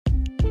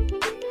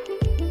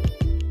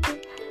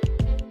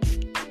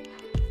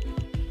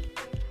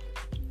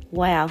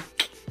Wow.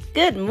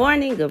 Good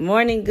morning, good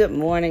morning, good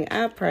morning.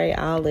 I pray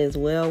all is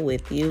well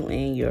with you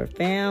and your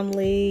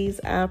families.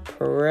 I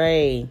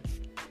pray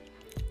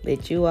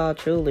that you all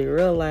truly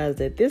realize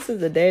that this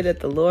is the day that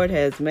the Lord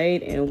has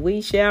made, and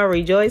we shall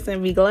rejoice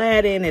and be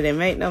glad in it. And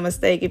make no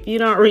mistake, if you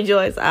don't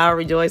rejoice, I'll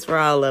rejoice for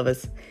all of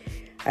us.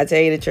 I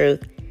tell you the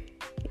truth.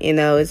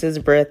 It's His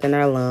breath in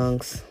our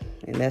lungs,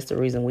 and that's the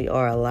reason we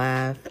are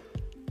alive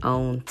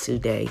on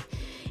today.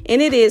 And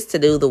it is to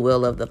do the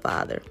will of the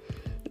Father.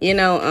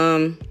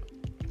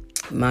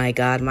 My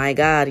God,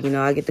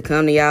 I get to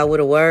come to y'all with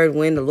a word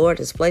when the Lord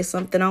has placed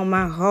something on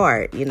my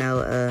heart.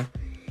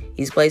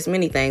 He's placed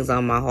many things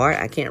on my heart.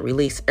 I can't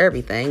release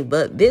everything,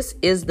 but this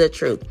is the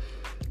truth.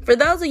 For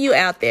those of you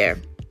out there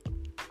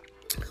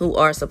who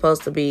are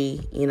supposed to be,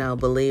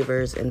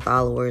 believers and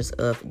followers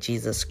of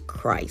Jesus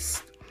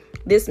Christ,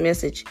 this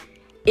message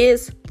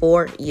is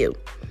for you.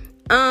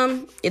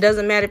 It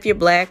doesn't matter if you're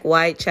black,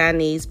 white,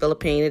 Chinese,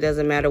 Filipino. It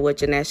doesn't matter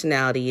what your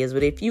nationality is,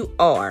 but if you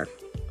are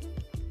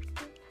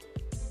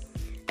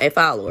a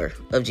follower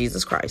of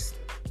Jesus Christ,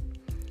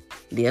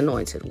 the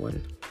anointed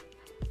one,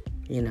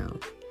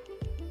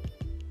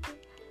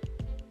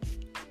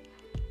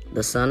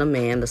 the Son of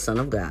Man, the Son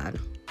of God,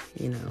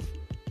 you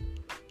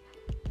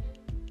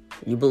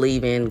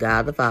believe in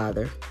God the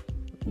Father,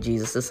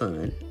 Jesus the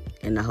Son,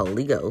 and the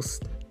Holy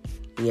Ghost.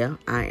 Yeah,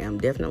 I am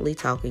definitely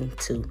talking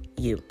to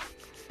you.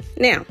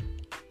 Now,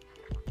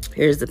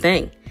 here's the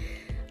thing.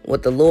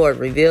 What the Lord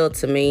revealed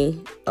to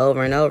me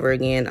over and over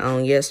again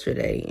on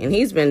yesterday, and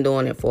He's been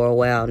doing it for a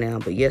while now,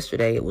 but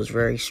yesterday it was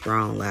very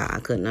strong. I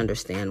couldn't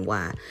understand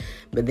why.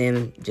 But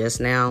then just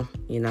now,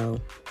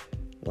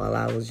 while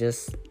I was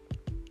just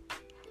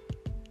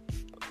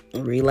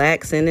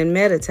relaxing and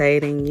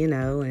meditating,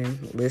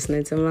 and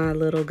listening to my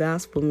little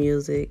gospel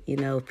music,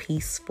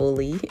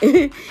 peacefully,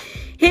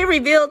 He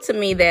revealed to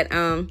me that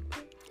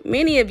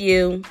many of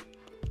you,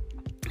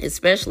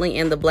 especially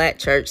in the black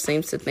church,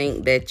 seems to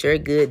think that your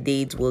good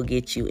deeds will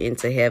get you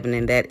into heaven,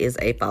 and that is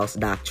a false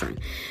doctrine.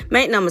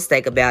 Make no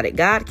mistake about it.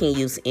 God can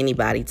use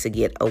anybody to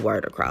get a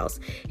word across.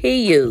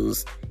 He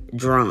used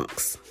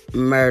drunks,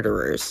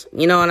 murderers,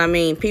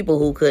 people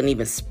who couldn't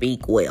even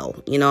speak well,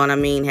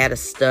 had a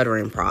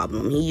stuttering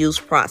problem. He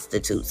used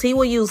prostitutes. He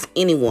will use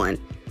anyone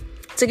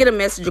to get a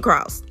message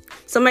across.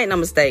 So make no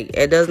mistake,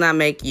 it does not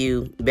make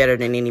you better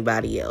than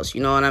anybody else.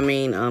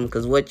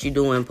 Because what you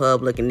do in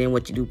public and then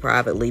what you do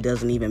privately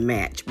doesn't even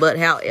match. But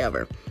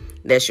however,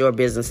 that's your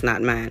business,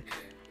 not mine.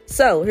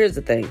 So here's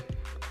the thing.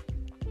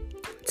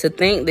 To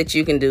think that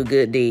you can do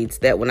good deeds,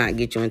 that will not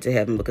get you into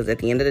heaven, because at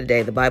the end of the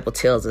day, the Bible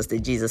tells us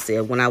that Jesus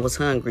said, when I was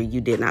hungry, you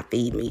did not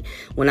feed me.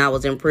 When I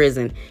was in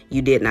prison,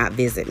 you did not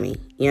visit me.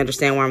 You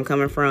understand where I'm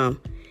coming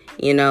from?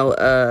 We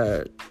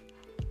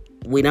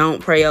don't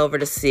pray over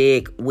the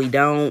sick. We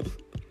don't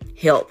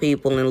help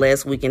people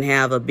unless we can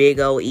have a big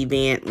old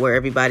event where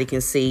everybody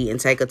can see and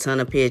take a ton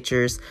of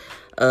pictures.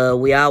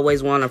 We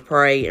always want to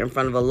pray in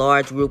front of a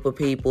large group of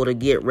people to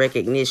get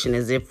recognition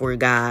as if we're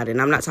God. And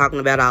I'm not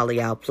talking about all of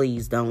y'all.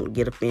 Please don't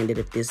get offended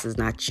if this is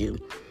not you.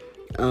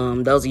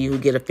 Those of you who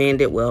get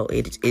offended, well,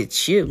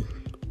 it's you.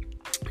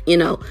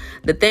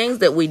 The things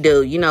that we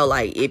do,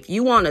 like if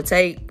you want to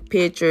take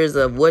pictures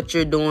of what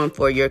you're doing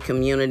for your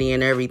community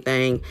and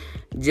everything,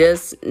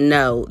 just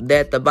know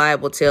that the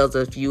Bible tells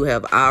us you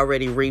have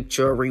already reaped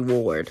your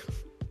reward.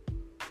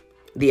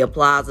 The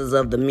applauses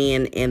of the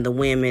men and the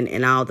women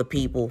and all the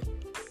people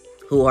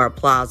who are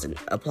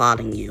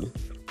applauding you.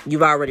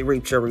 You've already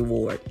reaped your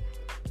reward.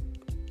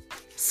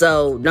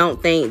 So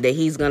don't think that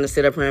He's going to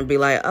sit up here and be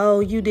like,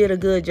 oh, you did a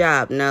good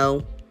job.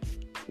 No,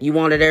 you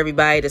wanted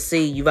everybody to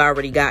see you've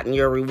already gotten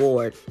your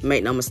reward.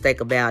 Make no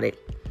mistake about it.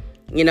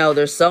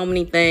 There's so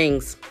many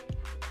things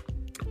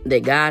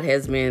that God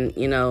has been,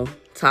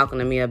 talking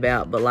to me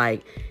about, but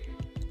like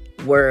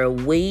where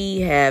we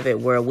have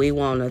it, where we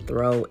want to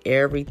throw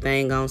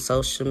everything on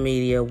social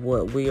media,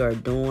 what we are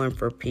doing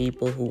for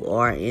people who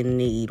are in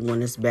need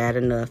when it's bad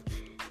enough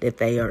that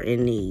they are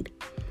in need.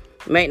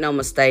 Make no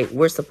mistake,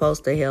 we're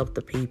supposed to help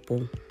the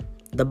people.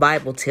 The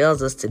Bible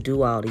tells us to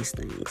do all these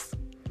things.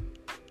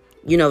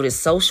 This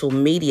social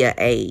media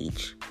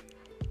age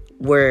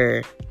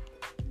where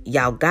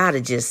y'all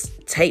gotta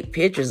just take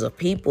pictures of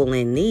people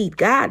in need.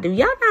 God, do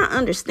y'all not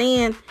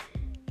understand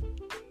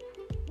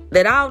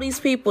that all these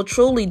people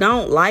truly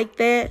don't like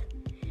that?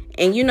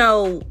 And,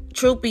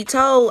 truth be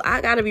told,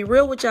 I got to be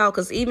real with y'all,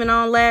 because even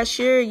on last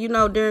year,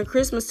 during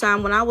Christmas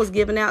time when I was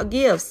giving out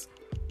gifts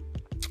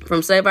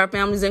from Save Our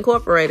Families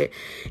Incorporated,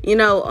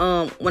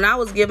 when I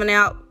was giving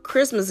out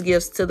Christmas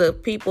gifts to the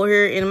people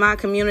here in my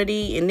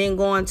community and then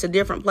going to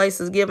different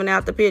places, giving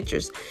out the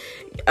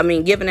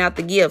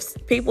gifts,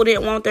 people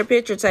didn't want their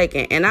picture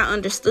taken. And I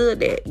understood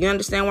that. You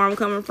understand where I'm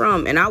coming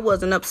from? And I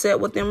wasn't upset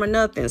with them or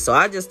nothing. So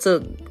I just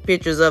took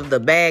pictures of the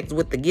bags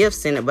with the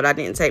gifts in it, but I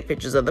didn't take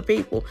pictures of the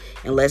people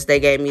unless they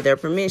gave me their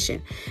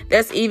permission.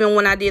 That's even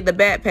when I did the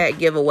backpack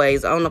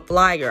giveaways on the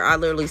flyer. I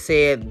literally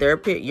said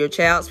your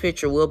child's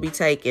picture will be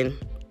taken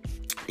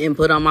and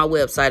put on my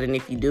website. And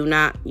if you do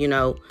not,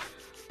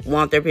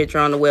 want their picture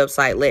on the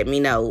website, let me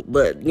know.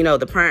 But,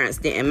 the parents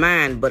didn't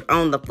mind. But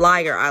on the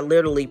flyer, I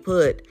literally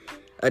put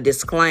a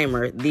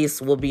disclaimer.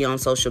 This will be on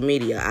social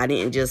media. I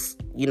didn't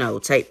just,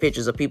 take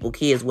pictures of people's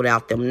kids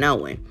without them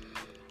knowing.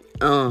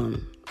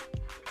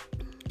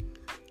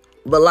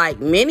 But like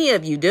many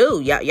of you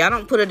do, y'all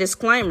don't put a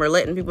disclaimer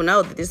letting people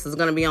know that this is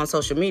going to be on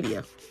social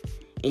media.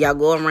 And y'all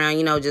go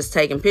around, just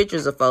taking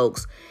pictures of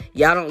folks.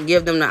 Y'all don't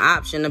give them the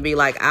option to be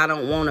like, I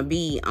don't want to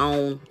be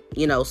on,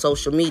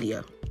 social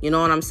media. You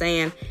know what I'm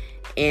saying?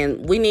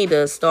 And we need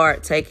to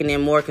start taking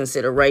in more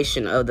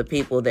consideration of the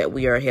people that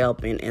we are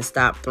helping and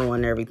stop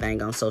throwing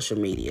everything on social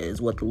media is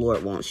what the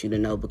Lord wants you to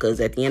know. Because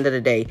at the end of the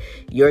day,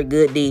 your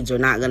good deeds are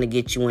not going to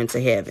get you into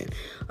heaven.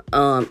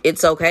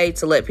 It's okay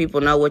to let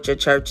people know what your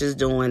church is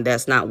doing.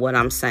 That's not what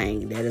I'm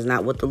saying. That is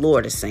not what the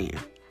Lord is saying.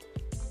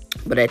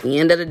 But at the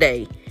end of the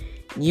day,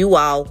 you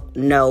all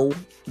know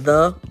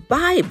the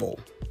Bible.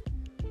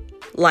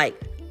 Like,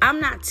 I'm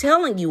not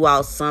telling you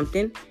all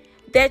something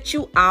that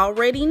you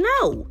already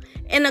know.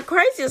 And the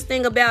craziest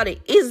thing about it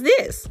is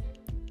this.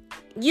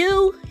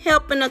 You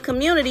helping the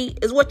community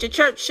is what your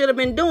church should have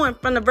been doing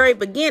from the very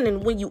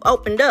beginning when you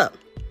opened up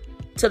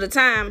to the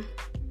time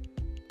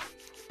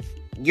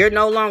you're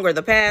no longer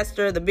the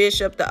pastor, the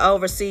bishop, the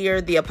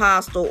overseer, the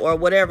apostle, or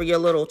whatever your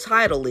little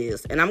title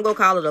is. And I'm going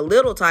to call it a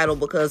little title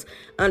because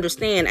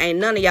understand, ain't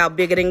none of y'all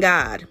bigger than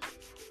God.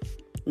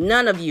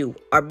 None of you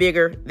are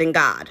bigger than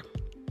God.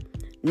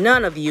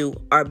 None of you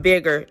are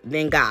bigger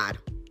than God.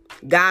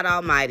 God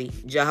Almighty,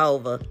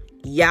 Jehovah,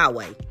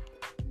 Yahweh.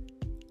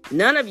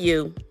 None of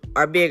you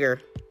are bigger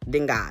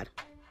than God.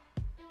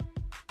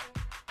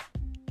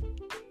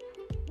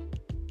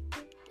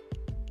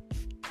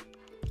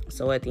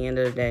 So at the end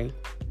of the day,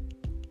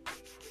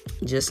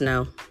 just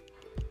know,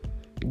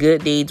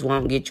 good deeds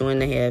won't get you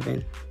into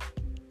heaven.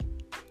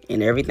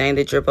 And everything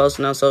that you're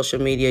posting on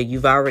social media,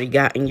 you've already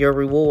gotten your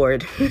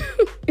reward.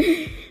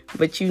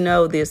 But you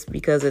know this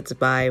because it's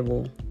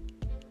Bible.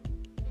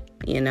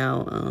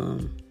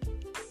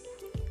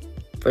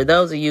 For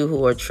those of you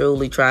who are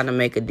truly trying to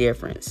make a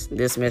difference,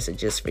 this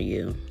message is for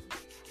you.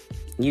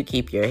 You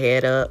keep your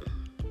head up.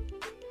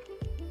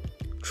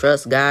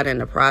 Trust God in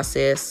the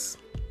process.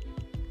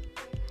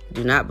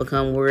 Do not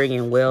become weary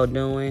in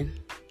well-doing.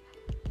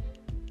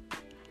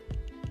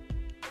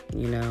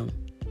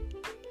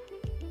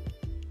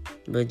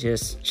 But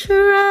just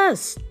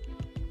trust,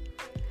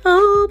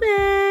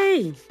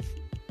 obey,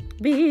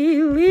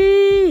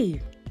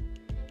 believe,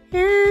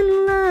 and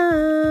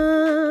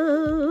love.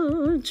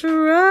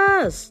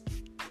 Trust,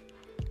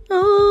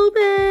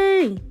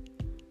 obey,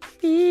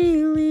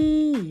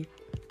 believe,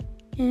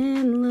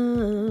 and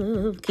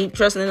love. Keep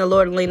trusting in the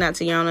Lord and lean not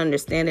to your own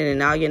understanding.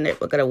 In all your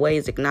network of the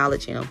ways,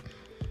 acknowledge Him.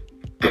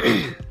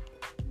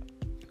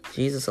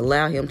 Jesus,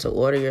 allow Him to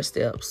order your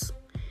steps.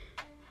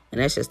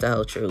 And that's just the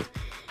whole truth.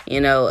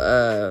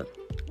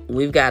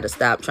 We've got to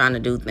stop trying to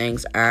do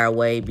things our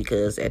way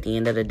because at the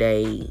end of the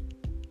day,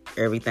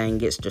 everything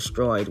gets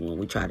destroyed when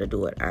we try to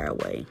do it our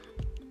way.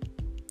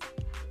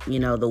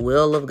 The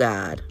will of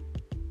God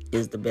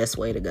is the best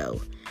way to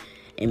go.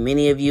 And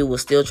many of you will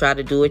still try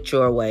to do it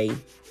your way.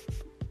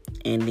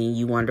 And then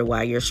you wonder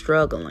why you're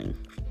struggling.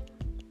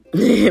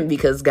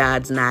 Because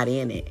God's not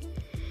in it.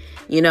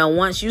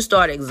 Once you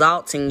start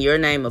exalting your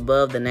name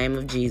above the name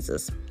of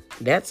Jesus,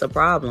 that's a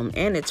problem.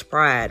 And it's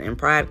pride. And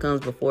pride comes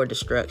before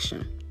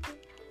destruction.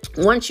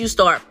 Once you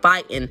start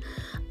fighting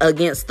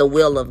against the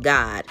will of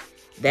God,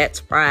 that's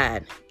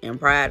pride. And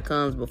pride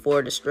comes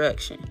before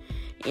destruction.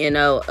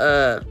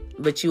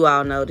 But you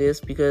all know this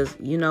because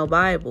you know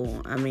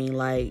Bible.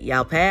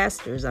 Y'all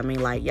pastors.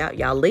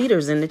 Y'all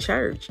leaders in the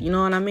church. You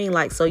know what I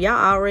mean? So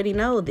y'all already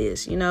know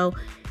this. Y'all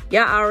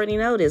already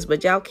know this.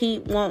 But y'all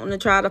keep wanting to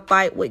try to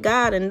fight with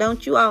God. And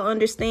don't you all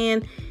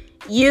understand?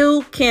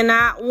 You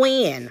cannot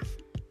win.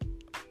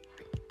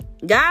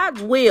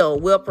 God's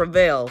will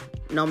prevail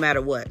no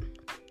matter what.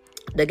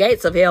 The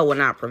gates of hell will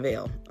not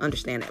prevail.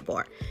 Understand that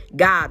part.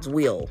 God's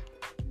will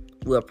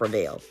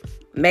prevail.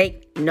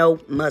 Make no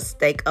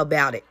mistake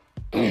about it.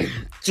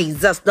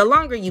 Jesus, the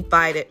longer you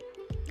fight it,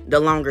 the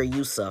longer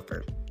you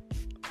suffer.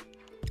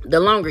 The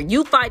longer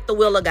you fight the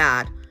will of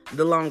God,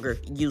 the longer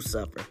you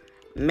suffer.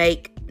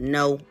 Make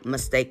no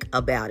mistake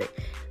about it.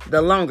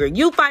 The longer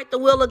you fight the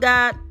will of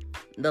God,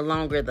 the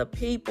longer the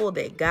people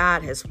that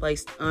God has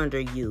placed under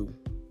you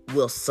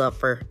will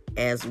suffer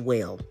as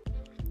well.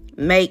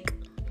 Make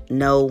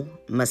no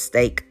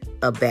mistake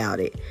about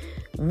it.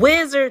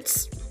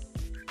 Wizards,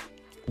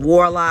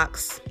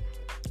 warlocks,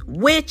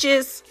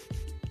 witches,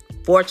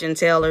 fortune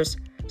tellers,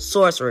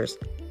 sorcerers,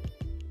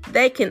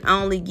 they can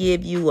only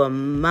give you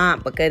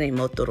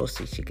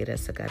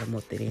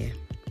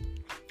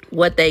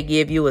what they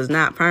give you is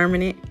not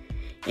permanent,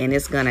 and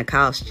it's going to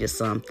cost you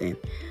something.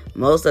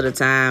 Most of the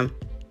time,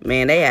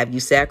 man, they have you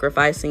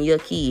sacrificing your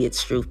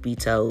kids, truth be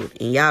told.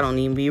 And y'all don't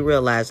even be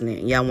realizing it.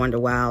 And y'all wonder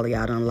why all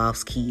y'all done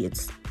lost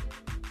kids.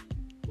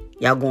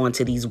 Y'all going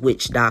to these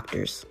witch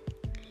doctors.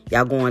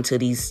 Y'all going to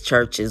these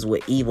churches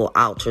with evil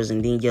altars,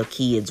 and then your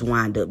kids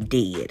wind up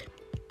dead.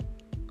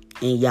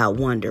 And y'all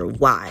wonder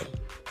why.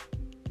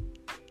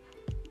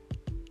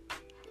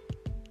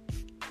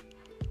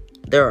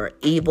 There are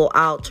evil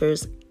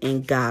altars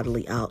and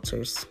godly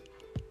altars.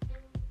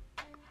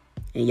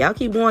 And y'all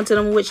keep going to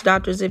them witch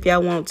doctors if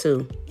y'all want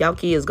to. Y'all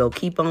kids go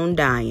keep on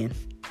dying.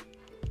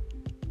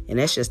 And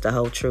that's just the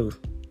whole truth.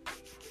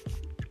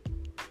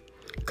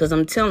 Because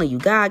I'm telling you,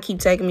 God keep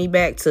taking me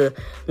back to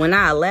when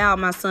I allowed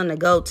my son to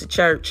go to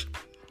church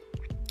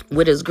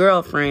with his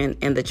girlfriend,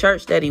 and the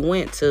church that he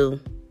went to,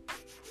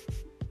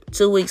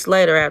 2 weeks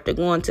later after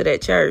going to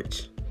that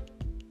church,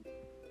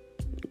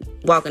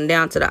 walking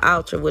down to the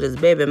altar with his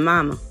baby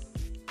mama,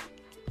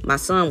 my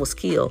son was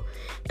killed.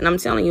 And I'm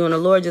telling you, and the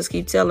Lord just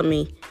keep telling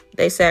me,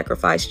 they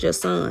sacrificed your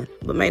son.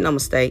 But make no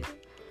mistake,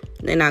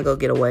 they're not going to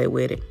get away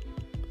with it.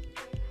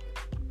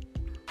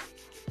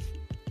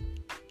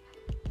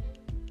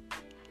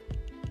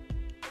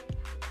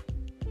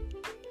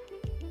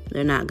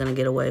 They're not going to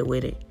get away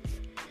with it.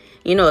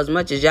 You know, as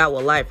much as y'all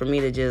would like for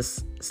me to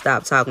just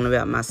stop talking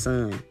about my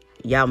son,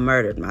 y'all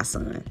murdered my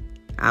son.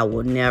 I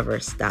will never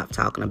stop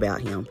talking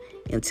about him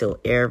until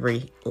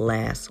every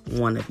last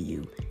one of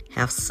you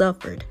have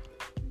suffered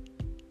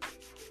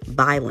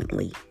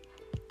violently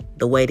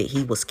the way that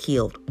he was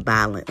killed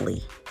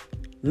violently.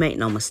 Make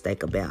no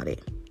mistake about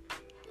it.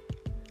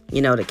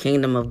 You know, the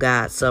kingdom of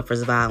God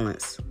suffers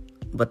violence,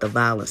 but the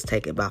violence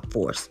take it by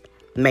force.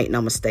 Make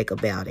no mistake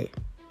about it.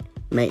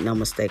 Make no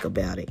mistake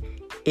about it.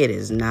 It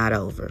is not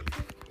over.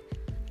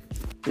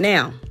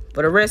 Now,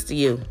 for the rest of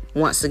you,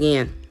 once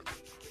again,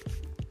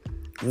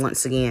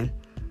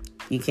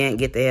 you can't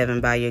get to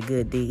heaven by your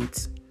good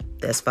deeds.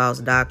 That's false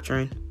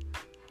doctrine,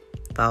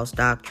 false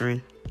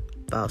doctrine,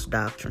 false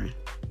doctrine.